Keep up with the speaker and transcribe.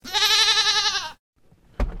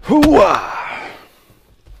Hooah!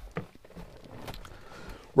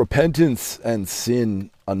 Repentance and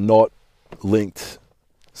sin are not linked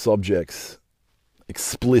subjects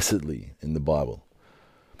explicitly in the Bible.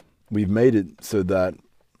 We've made it so that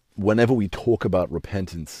whenever we talk about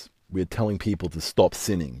repentance, we're telling people to stop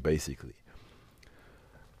sinning, basically.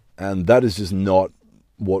 And that is just not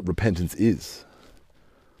what repentance is.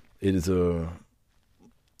 It is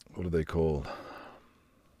what are they called?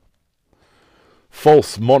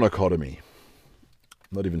 False monocotomy.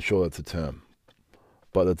 I'm not even sure that's a term.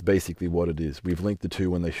 But that's basically what it is. We've linked the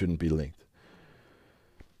two when they shouldn't be linked.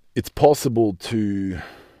 It's possible to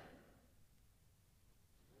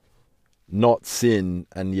not sin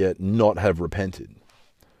and yet not have repented.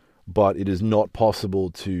 But it is not possible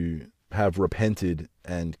to have repented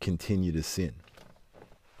and continue to sin.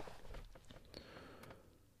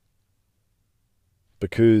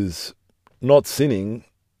 Because not sinning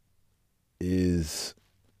is,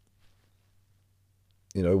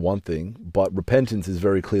 one thing, but repentance is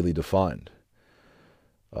very clearly defined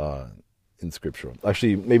in Scripture.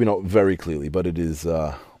 Actually, maybe not very clearly, but it is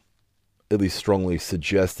at least strongly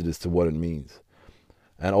suggested as to what it means.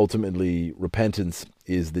 And ultimately, repentance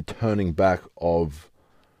is the turning back of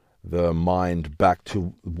the mind back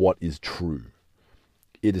to what is true.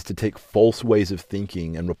 It is to take false ways of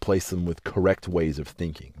thinking and replace them with correct ways of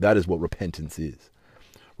thinking. That is what repentance is.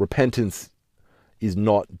 Repentance is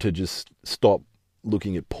not to just stop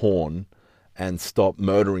looking at porn and stop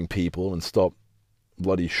murdering people and stop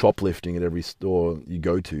bloody shoplifting at every store you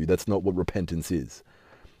go to. That's not what repentance is.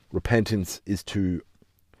 Repentance is to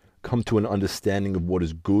come to an understanding of what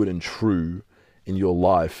is good and true in your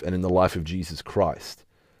life and in the life of Jesus Christ,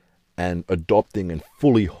 and adopting and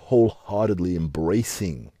fully, wholeheartedly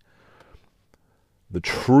embracing the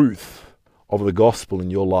truth of the gospel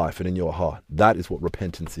in your life and in your heart. That is what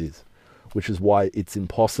repentance is, which is why it's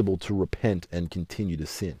impossible to repent and continue to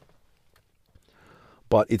sin.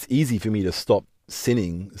 But it's easy for me to stop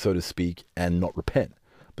sinning, so to speak, and not repent,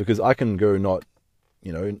 because I can go not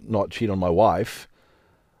cheat on my wife,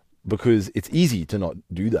 because it's easy to not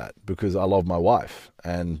do that, because I love my wife,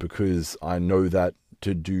 and because I know that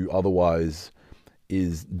to do otherwise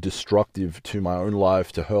is destructive to my own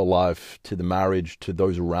life, to her life, to the marriage, to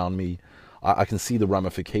those around me. I can see the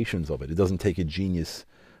ramifications of it. It doesn't take a genius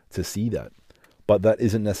to see that. But that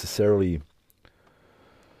isn't necessarily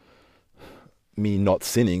me not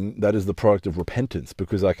sinning. That is the product of repentance,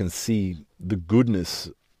 because I can see the goodness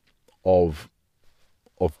of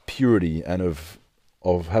purity and of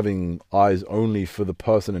having eyes only for the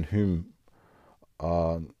person in whom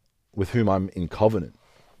with whom I'm in covenant.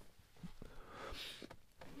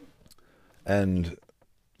 And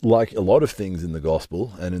like a lot of things in the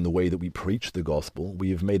gospel and in the way that we preach the gospel, we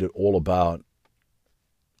have made it all about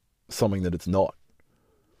something that it's not.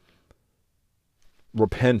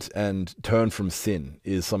 Repent and turn from sin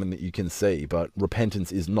is something that you can say, but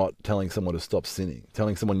repentance is not telling someone to stop sinning.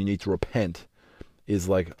 Telling someone you need to repent is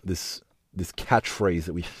like this catchphrase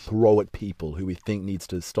that we throw at people who we think needs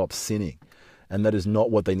to stop sinning. And that is not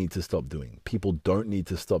what they need to stop doing. People don't need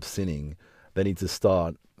to stop sinning. They need to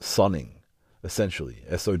start sunning, essentially.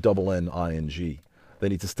 SONNING. They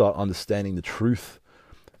need to start understanding the truth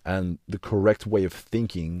and the correct way of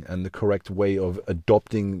thinking and the correct way of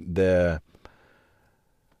adopting their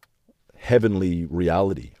heavenly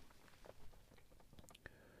reality.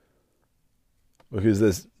 Because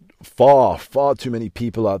there's far, far too many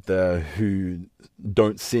people out there who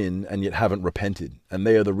don't sin and yet haven't repented. And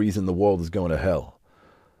they are the reason the world is going to hell.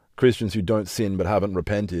 Christians who don't sin but haven't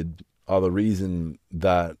repented are the reason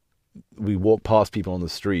that we walk past people on the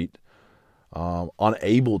street,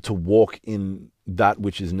 unable to walk in that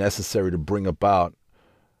which is necessary to bring about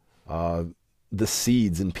the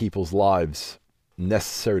seeds in people's lives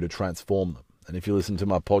necessary to transform them. And if you listen to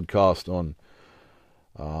my podcast on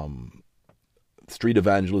street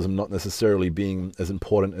evangelism not necessarily being as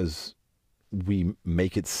important as we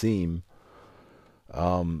make it seem,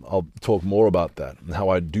 I'll talk more about that and how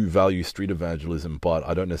I do value street evangelism, but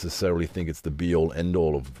I don't necessarily think it's the be-all,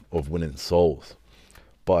 end-all of winning souls.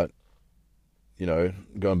 But,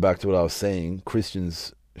 going back to what I was saying,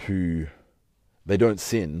 Christians who, they don't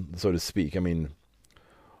sin, so to speak. I mean,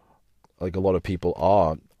 like a lot of people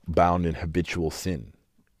are bound in habitual sin,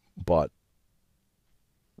 but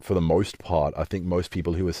for the most part, I think most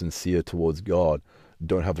people who are sincere towards God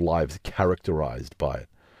don't have lives characterized by it.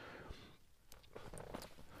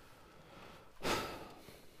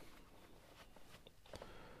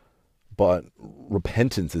 But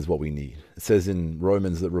repentance is what we need. It says in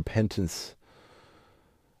Romans that the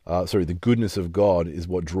goodness of God is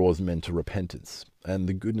what draws men to repentance. And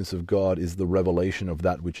the goodness of God is the revelation of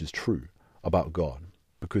that which is true about God,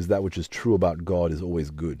 because that which is true about God is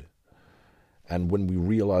always good. And when we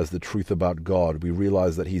realize the truth about God, we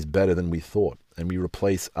realize that He's better than we thought, and we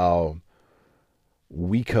replace our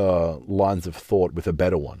weaker lines of thought with a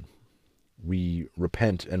better one. We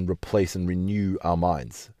repent and replace and renew our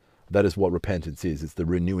minds. That is what repentance is. It's the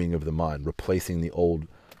renewing of the mind, replacing the old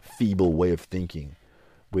feeble way of thinking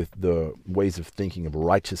with the ways of thinking of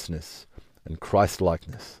righteousness and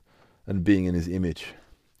Christ-likeness and being in His image.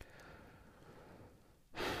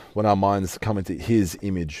 When our minds come into His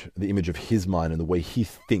image, the image of His mind and the way He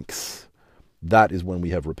thinks, that is when we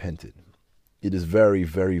have repented. It is very,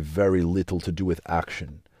 very, very little to do with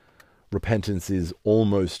action. Repentance is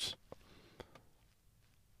almost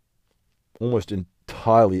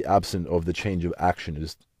entirely absent of the change of action. It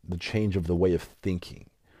is the change of the way of thinking.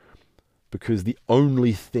 Because the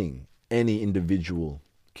only thing any individual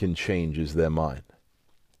can change is their mind.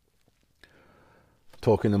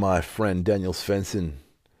 Talking to my friend Daniel Svensson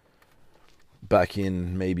back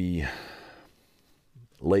in maybe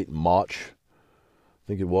late March, I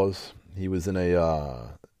think it was. He was in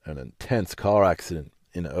an intense car accident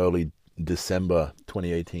in early December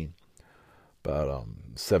 2018. About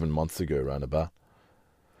 7 months ago, around about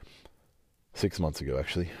 6 months ago,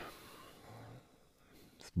 actually.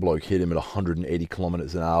 This bloke hit him at 180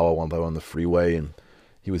 kilometers an hour while they were on the freeway, and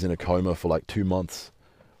he was in a coma for like 2 months.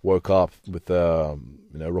 Woke up with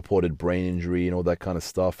reported brain injury and all that kind of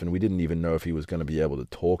stuff, and we didn't even know if he was going to be able to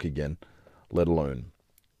talk again, let alone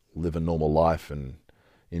live a normal life. And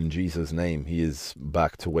in Jesus' name, he is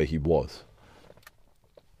back to where he was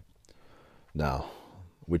now,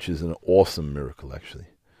 which is an awesome miracle, actually.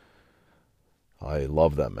 I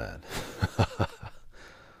love that man.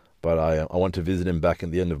 But I went to visit him back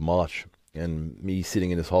at the end of March, and me sitting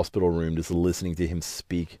in his hospital room just listening to him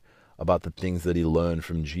speak about the things that he learned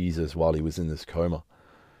from Jesus while he was in this coma.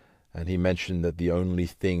 And he mentioned that the only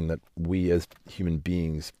thing that we as human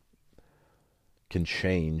beings can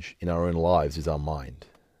change in our own lives is our mind.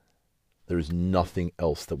 There is nothing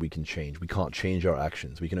else that we can change. We can't change our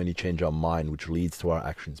actions. We can only change our mind, which leads to our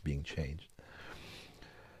actions being changed.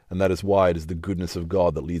 And that is why it is the goodness of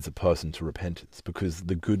God that leads a person to repentance, because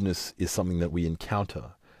the goodness is something that we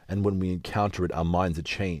encounter. And when we encounter it, our minds are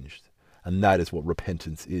changed. And that is what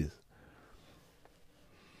repentance is.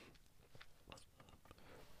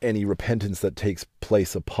 Any repentance that takes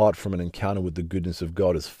place apart from an encounter with the goodness of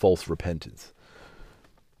God is false repentance.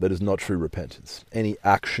 That is not true repentance. Any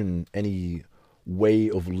action, any way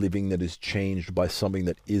of living that is changed by something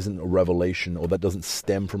that isn't a revelation, or that doesn't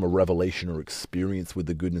stem from a revelation or experience with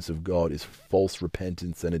the goodness of God, is false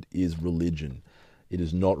repentance, and it is religion. It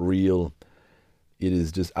is not real. It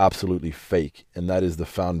is just absolutely fake. And that is the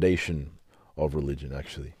foundation of religion,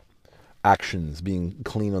 actually. Actions being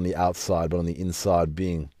clean on the outside, but on the inside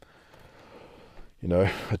being,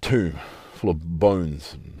 a tomb full of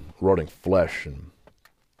bones and rotting flesh and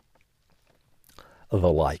the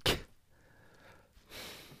like.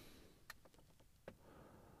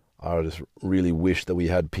 I just really wish that we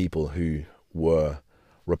had people who were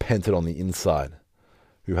repented on the inside,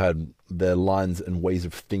 who had their lines and ways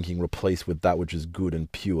of thinking replaced with that which is good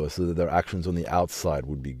and pure, so that their actions on the outside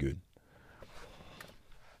would be good.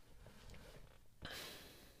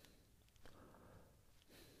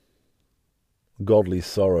 Godly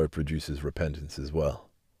sorrow produces repentance as well.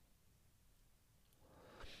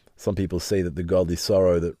 Some people say that the godly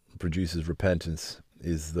sorrow that produces repentance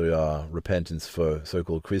is the repentance for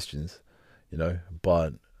so-called Christians,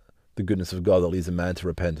 but the goodness of God that leads a man to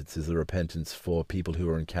repentance is the repentance for people who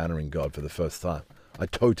are encountering God for the first time. I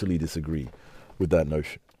totally disagree with that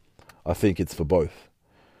notion. I think it's for both,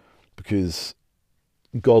 because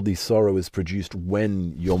godly sorrow is produced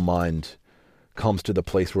when your mind comes to the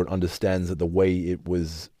place where it understands that the way it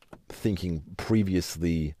was thinking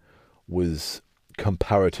previously was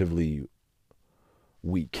comparatively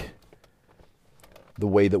weak. The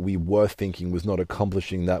way that we were thinking was not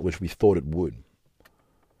accomplishing that which we thought it would.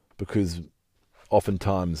 Because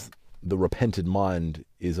oftentimes the repented mind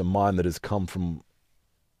is a mind that has come from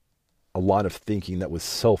a line of thinking that was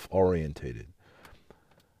self-orientated,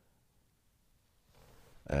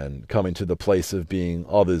 and coming to the place of being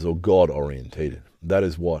others or God-orientated. That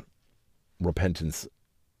is what repentance,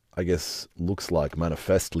 I guess, looks like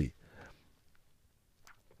manifestly.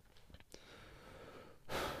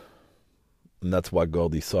 And that's why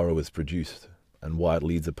godly sorrow is produced, and why it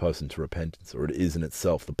leads a person to repentance, or it is in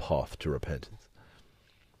itself the path to repentance.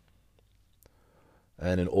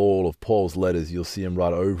 And in all of Paul's letters, you'll see him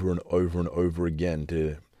write over and over and over again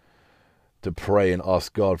to pray and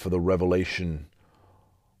ask God for the revelation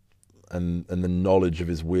and the knowledge of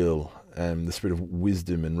his will, and the spirit of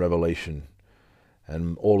wisdom and revelation,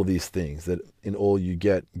 and all of these things, that in all you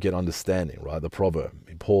get understanding, right? The proverb.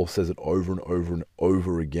 Paul says it over and over and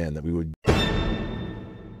over again, that we would...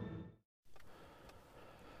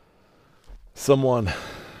 Someone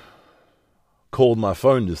called my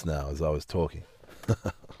phone just now as I was talking.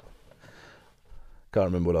 Can't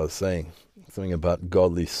remember what I was saying. Something about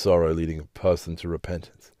godly sorrow leading a person to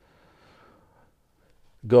repentance.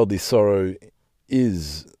 Godly sorrow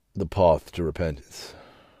is the path to repentance.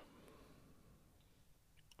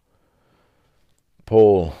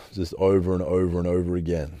 Paul, just over and over and over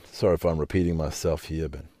again. Sorry if I'm repeating myself here,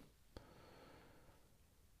 but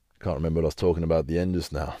can't remember what I was talking about at the end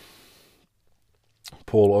just now.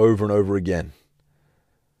 Paul, over and over again.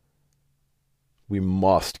 We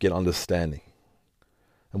must get understanding.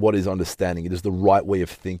 And what is understanding? It is the right way of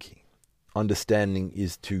thinking. Understanding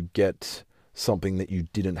is to get something that you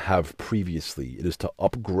didn't have previously. It is to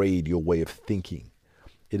upgrade your way of thinking.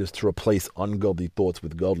 It is to replace ungodly thoughts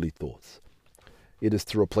with godly thoughts. It is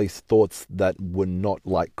to replace thoughts that were not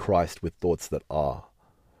like Christ with thoughts that are.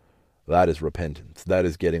 That is repentance. That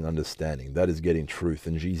is getting understanding. That is getting truth.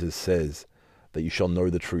 And Jesus says that you shall know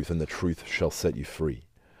the truth, and the truth shall set you free.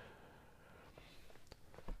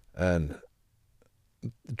 And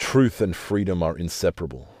truth and freedom are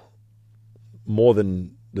inseparable. More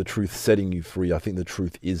than the truth setting you free, I think the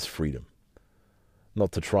truth is freedom.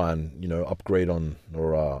 Not to try and, upgrade on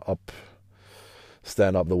or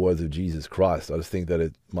stand up the words of Jesus Christ. I just think that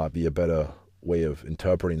it might be a better way of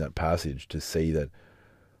interpreting that passage to say that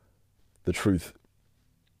the truth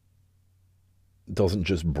doesn't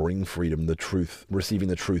just bring freedom. The truth, receiving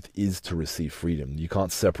the truth, is to receive freedom. You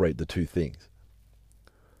can't separate the two things.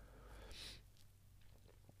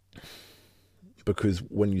 Because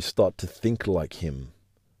when you start to think like him,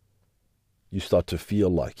 you start to feel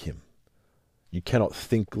like him. You cannot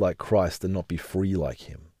think like Christ and not be free like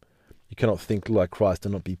him. You cannot think like Christ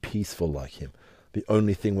and not be peaceful like him. The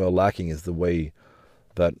only thing we're lacking is the way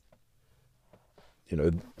that,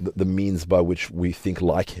 the means by which we think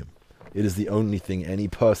like him. It is the only thing any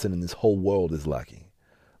person in this whole world is lacking.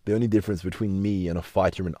 The only difference between me and a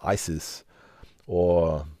fighter in ISIS,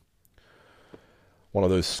 or one of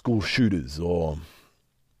those school shooters, or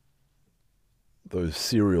those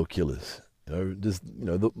serial killers,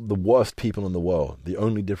 the worst people in the world, the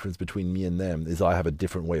only difference between me and them is I have a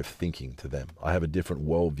different way of thinking to them. I have a different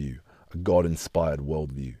worldview, a God-inspired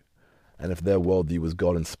worldview. And if their worldview was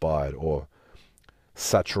God-inspired or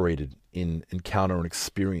saturated in encounter and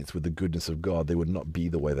experience with the goodness of God, they would not be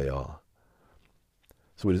the way they are.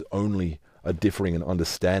 So it is only a differing and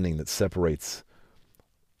understanding that separates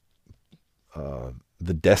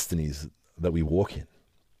the destinies that we walk in.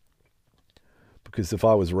 Because if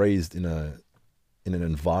I was raised in an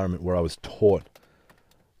environment where I was taught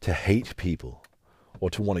to hate people or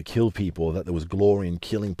to want to kill people, or that there was glory in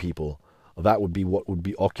killing people, that would be what would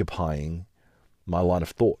be occupying my line of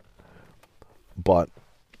thought. But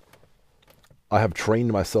I have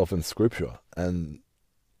trained myself in Scripture, and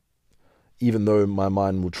even though my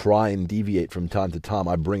mind will try and deviate from time to time,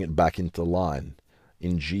 I bring it back into line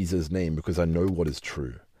in Jesus' name, because I know what is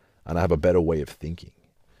true, and I have a better way of thinking,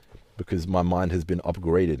 because my mind has been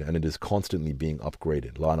upgraded, and it is constantly being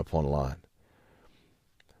upgraded, line upon line.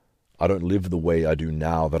 I don't live the way I do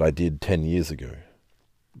now that I did 10 years ago.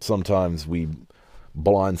 Sometimes we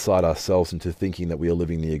blindside ourselves into thinking that we are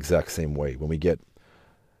living the exact same way when we get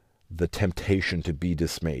the temptation to be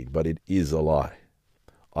dismayed, but it is a lie.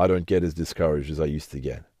 I don't get as discouraged as I used to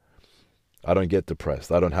get. I don't get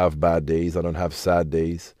depressed. I don't have bad days. I don't have sad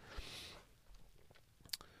days.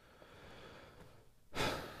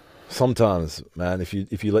 Sometimes, man, if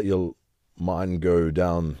you let your mind go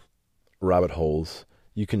down rabbit holes,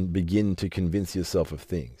 you can begin to convince yourself of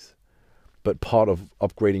things. But part of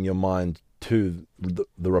upgrading your mind to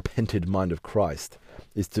the repented mind of Christ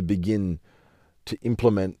is to begin to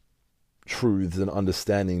implement truths and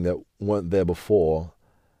understanding that weren't there before.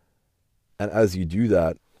 And as you do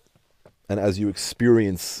that, and as you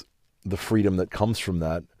experience the freedom that comes from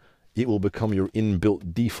that, it will become your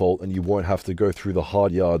inbuilt default, and you won't have to go through the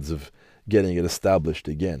hard yards of getting it established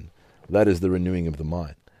again. That is the renewing of the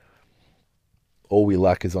mind. All we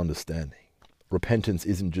lack is understanding. Repentance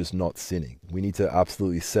isn't just not sinning. We need to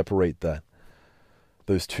absolutely separate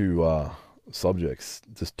those two subjects.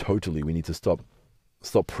 Just totally, we need to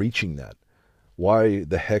stop preaching that. Why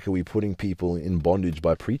the heck are we putting people in bondage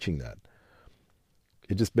by preaching that?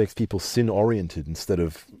 It just makes people sin-oriented instead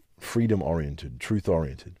of freedom-oriented,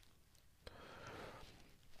 truth-oriented.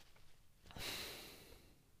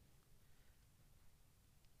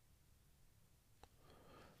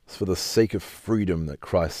 It's for the sake of freedom that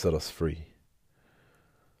Christ set us free.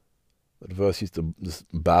 That verse used to just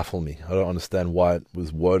baffle me. I don't understand why it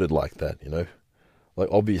was worded like that, you know? Like,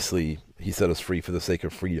 obviously, he set us free for the sake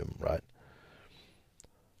of freedom, right?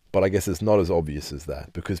 But I guess it's not as obvious as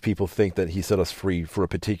that, because people think that he set us free for a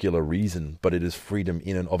particular reason, but it is freedom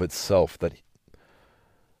in and of itself that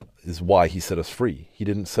is why he set us free. He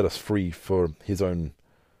didn't set us free for his own,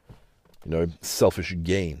 selfish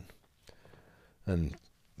gain. And,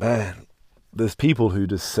 man, there's people who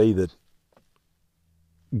just say that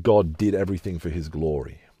God did everything for his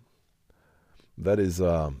glory. That is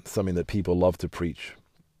something that people love to preach.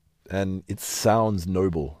 And it sounds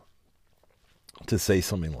noble to say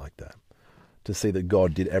something like that. To say that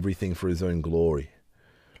God did everything for his own glory.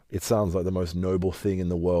 It sounds like the most noble thing in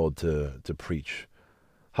the world to preach.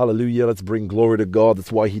 Hallelujah, let's bring glory to God.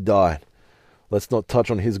 That's why he died. Let's not touch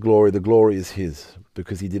on his glory. The glory is his,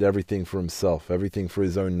 because he did everything for himself, everything for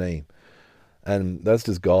his own name. And that's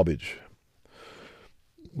just garbage.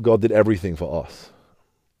 God did everything for us.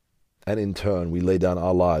 And in turn, we lay down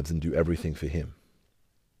our lives and do everything for him.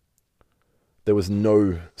 There was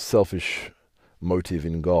no selfish motive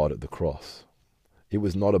in God at the cross. It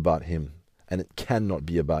was not about him, and it cannot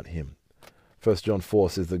be about him. 1 John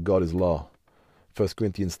 4 says that God is love. 1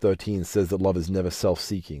 Corinthians 13 says that love is never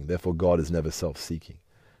self-seeking. Therefore, God is never self-seeking.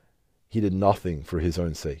 He did nothing for his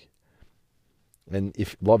own sake. And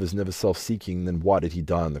if love is never self-seeking, then why did he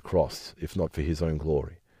die on the cross, if not for his own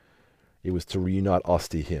glory? It was to reunite us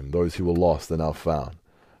to him. Those who were lost are now found.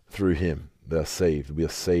 Through him, they are saved. We are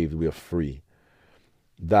saved. We are free.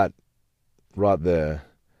 That right there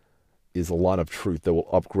is a line of truth that will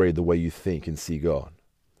upgrade the way you think and see God.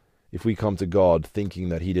 If we come to God thinking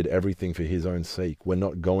that he did everything for his own sake, we're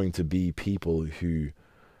not going to be people who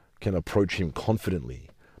can approach him confidently,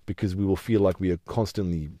 because we will feel like we are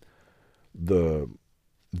constantly the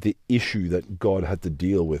issue that God had to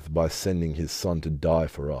deal with by sending his son to die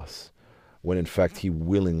for us, when in fact he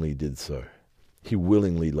willingly did so. He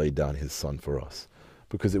willingly laid down his son for us,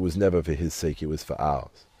 because it was never for his sake, it was for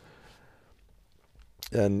ours.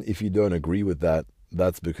 And if you don't agree with that,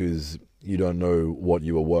 that's because you don't know what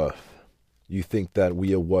you are worth. You think that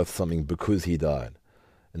we are worth something because he died,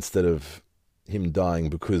 instead of him dying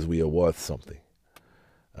because we are worth something.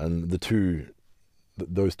 And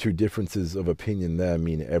those two differences of opinion there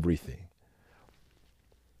mean everything.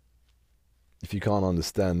 If you can't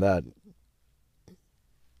understand that,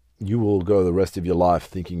 you will go the rest of your life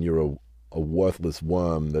thinking you're a worthless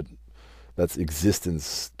worm that's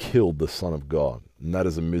existence killed the Son of God. And that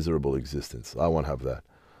is a miserable existence. I won't have that.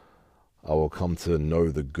 I will come to know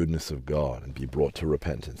the goodness of God and be brought to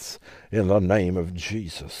repentance. In the name of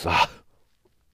Jesus.